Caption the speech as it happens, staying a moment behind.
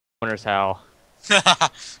Wonders how.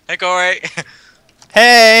 Hey, Corey.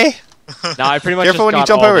 Hey! No, I pretty much Careful just when you got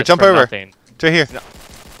jump all over, this jump for over. nothing. It's right here. No.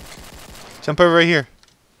 Jump over right here.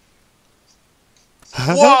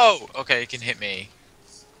 Whoa! Okay, you can hit me.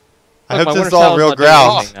 I Look, hope my this is Wonders all How real not doing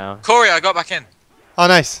ground. anything now. Corey, I got back in. Oh,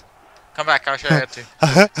 nice. Come back, I'll show you how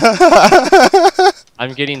to.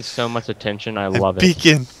 I'm getting so much attention. I A love it.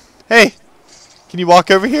 beacon. Hey! Can you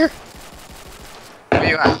walk over here? Where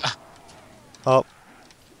you at? Oh.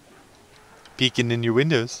 Beacon in your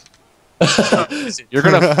windows. You're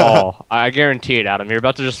gonna fall. I guarantee it, Adam. You're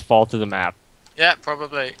about to just fall to the map. Yeah,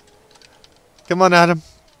 probably. Come on, Adam.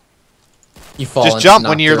 You fall Just and jump knock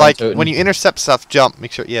when you're your like, own totem. when you intercept stuff, jump.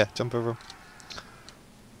 Make sure, yeah, jump over.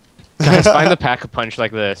 Guys, find the pack-a-punch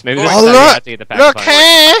like this. Maybe Oh, next time you look! have to get the Look, pack-a-punch.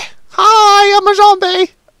 hey! Hi, I'm a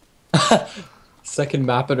zombie! Second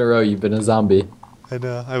map in a row, you've been a zombie. I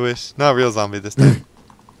know, I wish. Not a real zombie this time.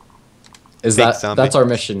 Is Fake that zombie. that's our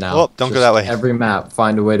mission now? Oh, don't go that way. Every map,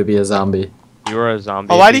 find a way to be a zombie. You are a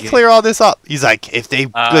zombie. Oh, why'd he clear all this up? He's like, if they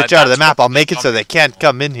glitch out of the that's map, I'll what make it so zombie- they can't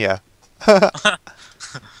come in here.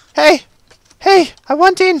 Hey! Hey! I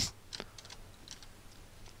want in!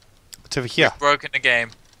 What's over here? Broken the game.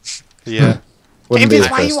 Yeah. Wouldn't be James,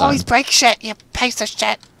 the why you first always time. break shit, you piece of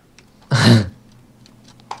shit?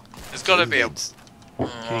 There's gotta be a... Oh,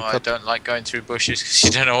 I don't like going through bushes because you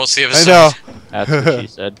don't know what's the other I side. know. That's what she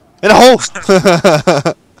said. In a hole!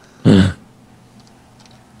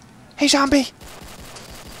 Hey, zombie!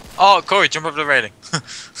 Oh, Corey, jump over the railing.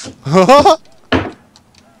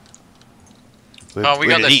 Oh, we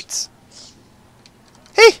got this. Eats.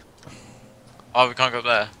 Hey! Oh, we can't go up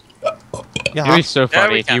there. Yeah. It'd be so Yeah,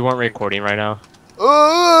 funny we if can. you weren't recording right now.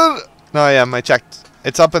 No, yeah, I checked.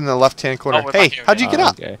 It's up in the left-hand corner. we're Hey, back here how'd you again. get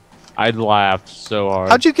up? Okay. I'd laugh so hard.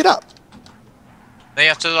 How'd you get up? Then you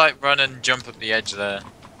have to like run and jump up the edge there.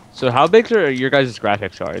 So how big are your guys'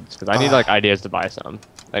 graphics cards? Because I need like ideas to buy some.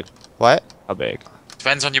 Like What? how big?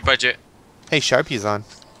 Depends on your budget. Hey, Sharpie's on.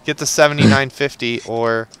 Get the 7950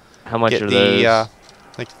 or How much get are those? the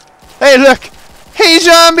like. Hey, look! Hey,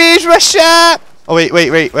 zombies, what's up? Oh wait,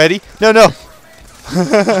 ready? No.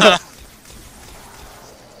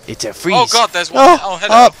 It's a freeze. Oh god, there's one. Oh, Oh,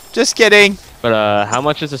 hello. just kidding. But how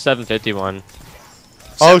much is the 750 one?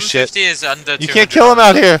 Oh, shit. 750 is under You can't kill him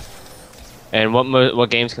out here. And what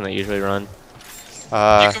games can they usually run? You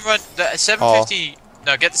can run the 750.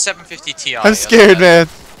 No, get the 750 Ti. I'm scared, man.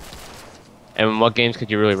 And what games could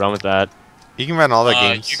you really run with that? You can run all the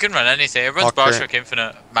games. You can run anything. It runs All current. Bioshock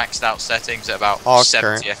Infinite maxed out settings at about All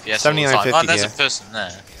 70 current. FPS all the time. 7950, Oh, there's yeah. a person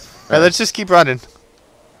there. Alright, let's just keep running.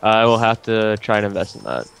 I will have to try and invest in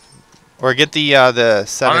that. Or get the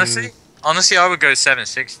 7. Honestly, I would go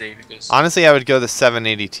 760 because Honestly, I would go the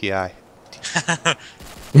 780 Ti.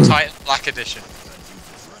 Titan Black Edition.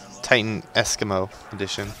 Titan Eskimo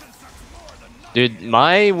edition. Dude,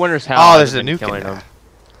 my Wonders How. Oh, I've there's a been nuke killing in them.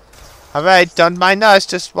 there. Alright, don't mind us,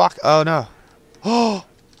 just walk. Oh no. Oh!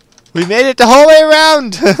 We made it the whole way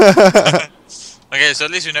around! Okay, so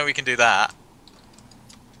at least we know we can do that.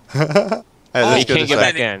 Alright, Oh, You let's go can't this get way.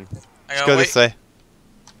 back in. Let's go this way.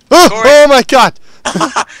 Oh! Corey. Oh my god!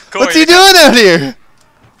 Corey, What's he doing out here?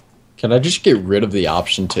 Can I just get rid of the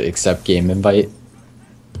option to accept game invite?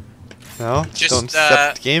 No, Just, don't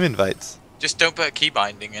accept game invites. Just don't put a key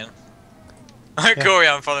binding in. Corey,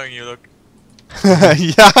 I'm following you. Look. Yeah!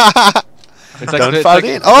 It's like, Don't it's fall like,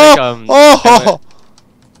 in. it's Oh! like, Oh!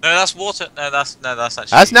 No, that's water. No, that's actually.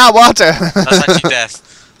 That's not water! That's actually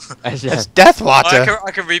death. That's death Oh, water!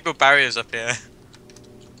 I can rebuild barriers up here.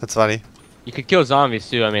 That's funny. You could kill zombies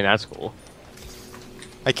too. I mean, that's cool.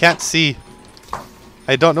 I can't see.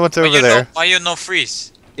 I don't know what's over Why there. Why you no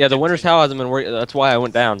freeze? Yeah, the Wonders How hasn't been working. That's why I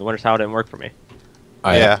went down. The Wonders How didn't work for me.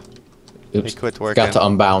 Oh, Yeah, Oops. it quit working. Got to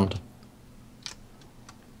unbound.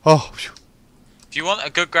 Oh, phew. If you want a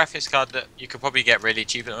good graphics card that you could probably get really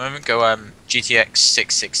cheap at the moment, go GTX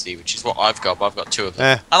 660, which is what I've got. But I've got two of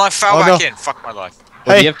them. Eh. And I fell Oh, back no. in. Fuck my life.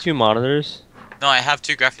 Well, do Hey. you have two monitors? No, I have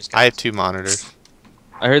two graphics cards. I have 2 monitors.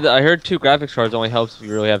 I heard two graphics cards only helps if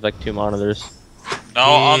you really have like two monitors. No,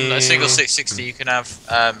 on a Yeah. single 660 you can have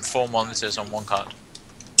 4 monitors on one card.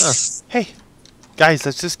 Hey, guys,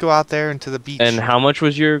 let's just go out there into the beach. And how much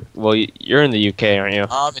was your? Well, you're in the UK, aren't you?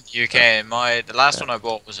 I'm in the UK, and the last one I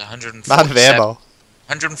bought was Not of 147 ammo.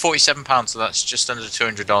 £147, so that's just under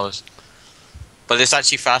 $200. But it's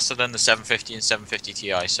actually faster than the 750 and 750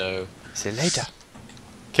 Ti, so See you later.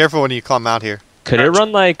 Careful when you come out here. Could it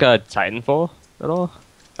run like Titanfall at all?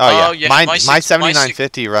 Oh, yeah, my my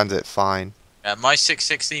 7950 runs it fine. my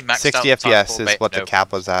 660 maxed 60 out FPS Titanfall is beta- what the no.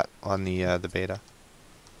 cap was at on the beta.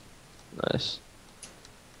 Nice.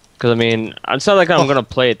 Because I mean, it's not like I'm Oh. gonna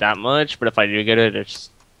play it that much, but if I do get it, it's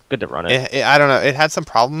good to run it. I don't know. It had some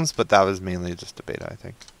problems, but that was mainly just a beta, I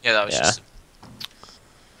think. Yeah, that was Yeah. just.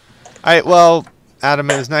 All right. Well, Adam,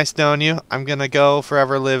 it was nice knowing you. I'm gonna go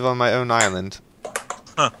forever live on my own island.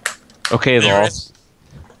 Okay, There Lost.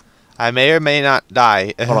 I may or may not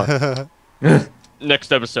die. Hold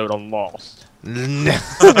Next episode on Lost.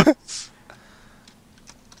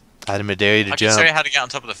 Adam, I dare you to I can show you jump how to get on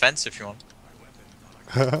top of the fence if you want.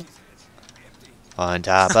 on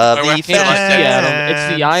top of My the weapons fence. are like that. Yeah, Adam,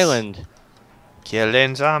 it's the island.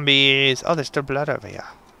 Killing zombies. Oh, there's still blood over here.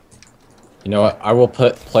 You know what? I will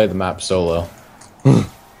play the map solo. No,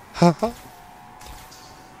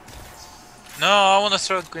 I want to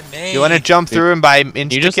throw a grenade. You want to jump through and by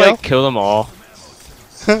insta You just kill? like kill them all.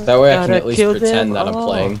 That way I can Gotta at least kill pretend them that I'm all.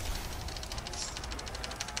 playing.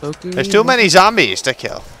 There's too many zombies to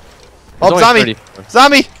kill. There's Oh, only zombie! 34.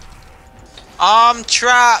 Zombie! I'm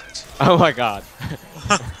trapped. Oh my god.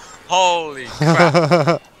 Holy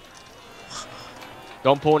crap.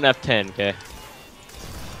 Don't pull an F10, okay?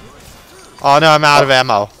 Oh no, I'm out of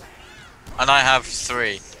ammo. And I have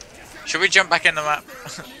 3. Should we jump back in the map?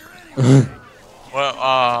 Well,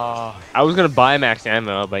 I was gonna buy max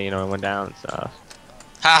ammo, but you know, it went down and stuff.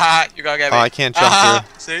 haha, you can't get me. Oh, I can't jump Haha,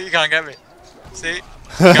 see, you can't get me. See?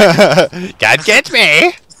 God get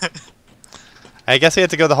me! I guess we have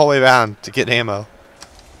to go the whole way around to get ammo.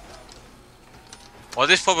 Well,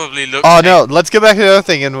 this probably looks. Oh no, let's go back to the other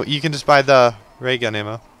thing and you can just buy the ray gun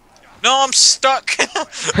ammo. No, I'm stuck.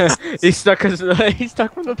 He's stuck from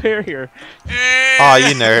the barrier. Oh,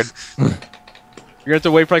 you nerd. You're gonna have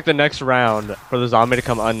to wait for like the next round for the zombie to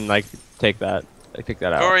come take that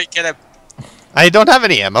out. Corey, get him. I don't have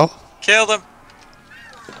any ammo. Kill them.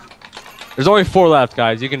 There's only 4 left,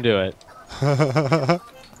 guys. You can do it.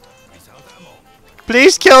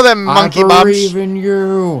 Please kill them, monkey I bums. believe in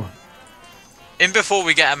you. In before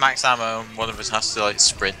we get a max ammo, and one of us has to like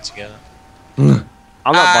sprint together. I'm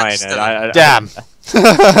not buying it. still- Damn.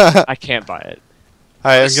 I can't buy it.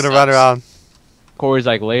 Alright, I'm This gonna run sucks. around. Corey's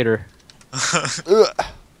like later. Ugh.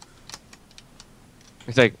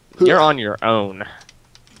 He's like, you're on your own.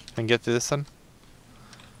 And get through this one.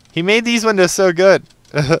 He made these windows so good.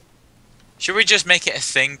 Should we just make it a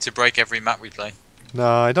thing to break every map we play? No,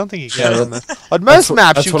 I don't think you Yeah, can. that- On most what-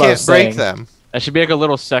 maps, that's you what I can't was break saying. them. That should be like a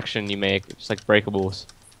little section you make, just like breakables.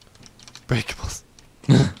 Breakables.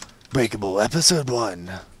 Breakable episode 1.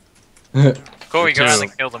 Corey, go Me around too.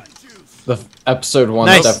 and kill them. The episode 1's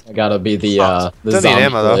Nice. definitely gotta be the Don't need zombie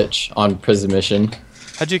ammo, though. glitch on prison mission.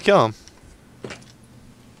 How'd you kill him?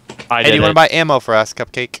 I Hey, did do you want it. to buy ammo for us,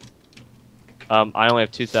 Cupcake? I only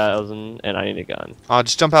have 2,000 and I need a gun. Oh,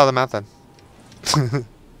 just jump out of the map then.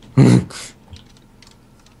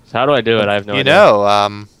 So how do I do it? I have no You idea.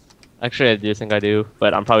 know, Actually, I do think I do,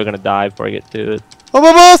 but I'm probably gonna die before I get to it. Oh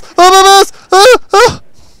my balls! Oh my balls! Ah!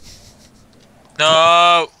 Ah!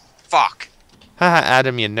 No. Fuck. Haha,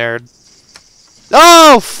 Adam, you nerd.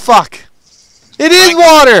 Oh, fuck! It is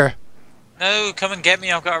water! No, come and get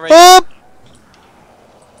me. I've got a ray. Up!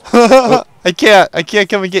 I can't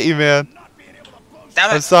come and get you, man. Damn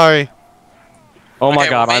I'm it. sorry. Oh my Okay,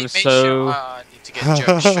 god, well, I'm make so Sure, I need to get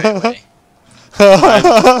jokes straight away.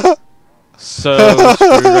 so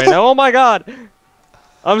screwed right now. Oh my god,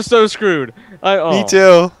 I'm so screwed. Me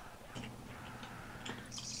too.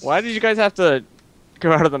 Why did you guys have to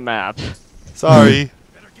go out of the map? Sorry.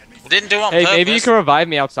 We didn't do it on Hey, purpose. maybe you can revive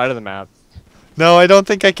me outside of the map. No, I don't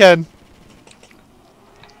think I can.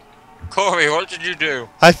 Corey, what did you do?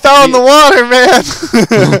 I fell in the water,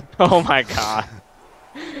 man! Oh my god.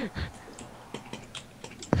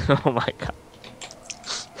 Oh my god.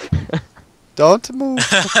 Don't move.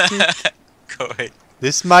 Corey.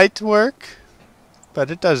 This might work, but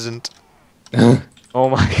it doesn't. Oh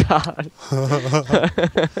my god.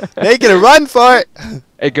 Making a run for it!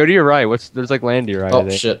 Hey, go to your right. There's like land to your right. I Oh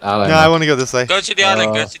think. shit, No, out I want to go this way. Go to the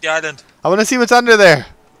island. Go to the island. I want to see what's under there.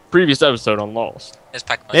 Previous episode on Lost. There's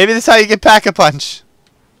Pac-Man. Maybe this is how you get Pack-a-Punch.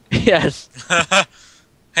 Yes.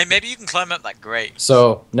 Hey, maybe you can climb up that grate.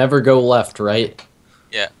 So never go left, right?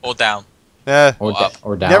 Yeah, or down. Yeah. Or, Up.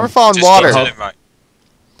 or down. Never fall in Just water. keep turning right.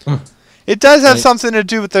 It does have Right. something to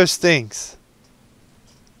do with those things.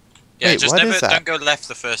 Yeah, Wait, just what never is that? don't go left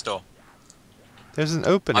the first door. There's an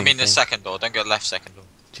opening. I mean the thing. second door. Don't go left second door.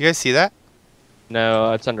 Do you guys see that?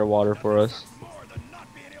 No, it's underwater for us.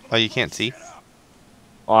 Oh, you can't see?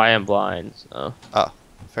 Oh, I am blind. So.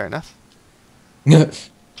 Fair enough. What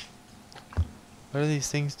do these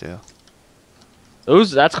things do?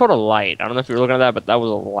 That's called a light. I don't know if you were looking at that, but that was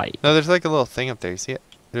a light. No, there's like a little thing up there. You see it?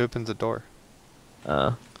 It opens a door.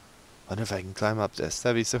 Uh, Wonder if I can climb up this.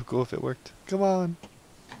 That'd be so cool if it worked. Come on.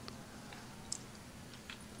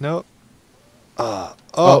 Nope.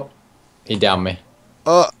 Oh. He downed me.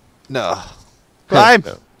 No. Climb.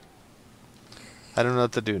 I don't know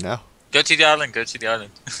what to do now. Go to the island. Go to the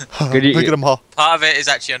island. Good, Look at them all. Part of it is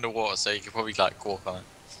actually underwater, so you could probably like walk on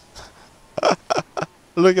it.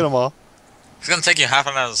 Look at them all. It's gonna take you half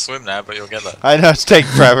an hour to swim now, but you'll get there. I know it's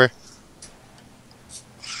taking forever.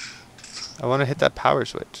 I want to hit that power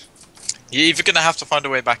switch. You're either gonna have to find a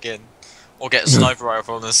way back in, or get a sniper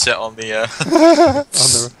rifle and sit on the On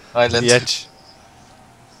the island. edge.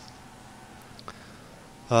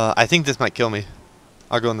 I think this might kill me.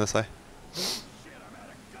 I'll go in this way.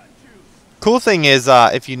 Cool thing is,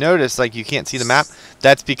 if you notice, like, you can't see the map,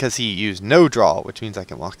 that's because he used no draw, which means I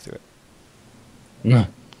can walk through it.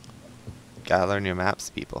 Gotta learn your maps,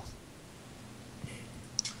 people.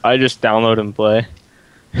 I just download and play.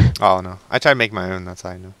 Oh, no. I try to make my own, that's how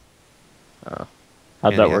I know.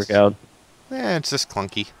 How'd that work out? Eh, it's just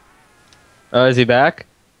clunky. Is he back?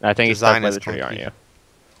 I think he's stuck Design by is the tree, clunky. aren't you?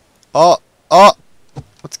 Oh!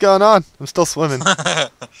 What's going on? I'm still swimming.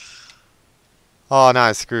 Oh, now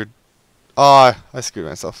I screwed. Oh, I screwed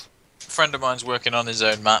myself. A friend of mine's working on his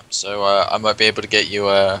own map, so I might be able to get you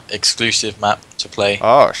a exclusive map to play.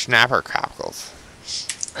 Oh, snapper crackles.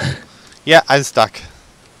 Yeah, I'm stuck.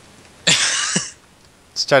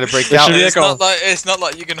 Let's try to break There down. should be It's not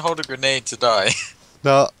like you can hold a grenade to die.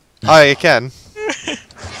 No. Oh, you can.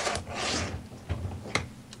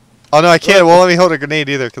 Oh, no, I can't. It won't let me hold a grenade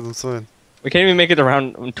either because I'm swimming. We can't even make it to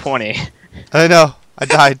round 20. I know. I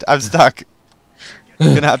died. I'm stuck.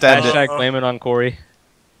 I'm gonna have to end it. Hashtag blame it on Corey.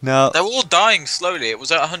 No. They're all dying slowly. It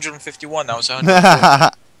was at 151, now it's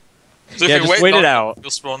 100. So Yeah, if you just wait it long out. enough, you'll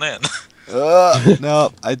spawn in.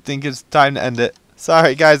 No, I think it's time to end it.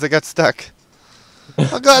 Sorry, guys, I got stuck.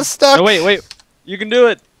 I got stuck. No, wait. You can do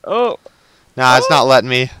it. Oh. Nah, it's not letting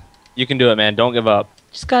me. You can do it, man. Don't give up.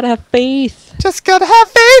 Just gotta have faith. Just gotta have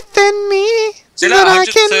faith in me. See that that I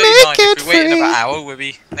can 139. make it If we wait free. another hour, we'll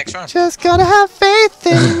be next round. Just gotta have faith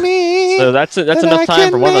in me. So that's that enough I time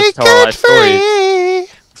for can one of us to make tell our life it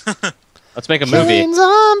stories. free. Let's make a movie. Killing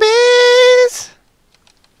zombies.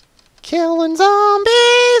 Killing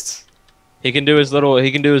zombies. He can do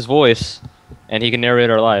his voice, and he can narrate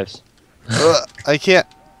our lives. I can't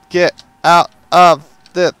get out of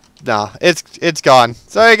the. Nah, it's gone.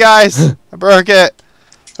 Sorry, guys. I broke it.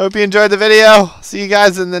 Hope you enjoyed the video. See you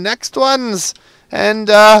guys in the next ones. And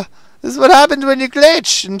this is what happens when you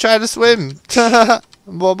glitch and try to swim.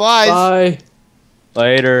 Bye-bye. Bye.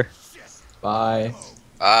 Later. Bye.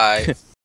 Bye.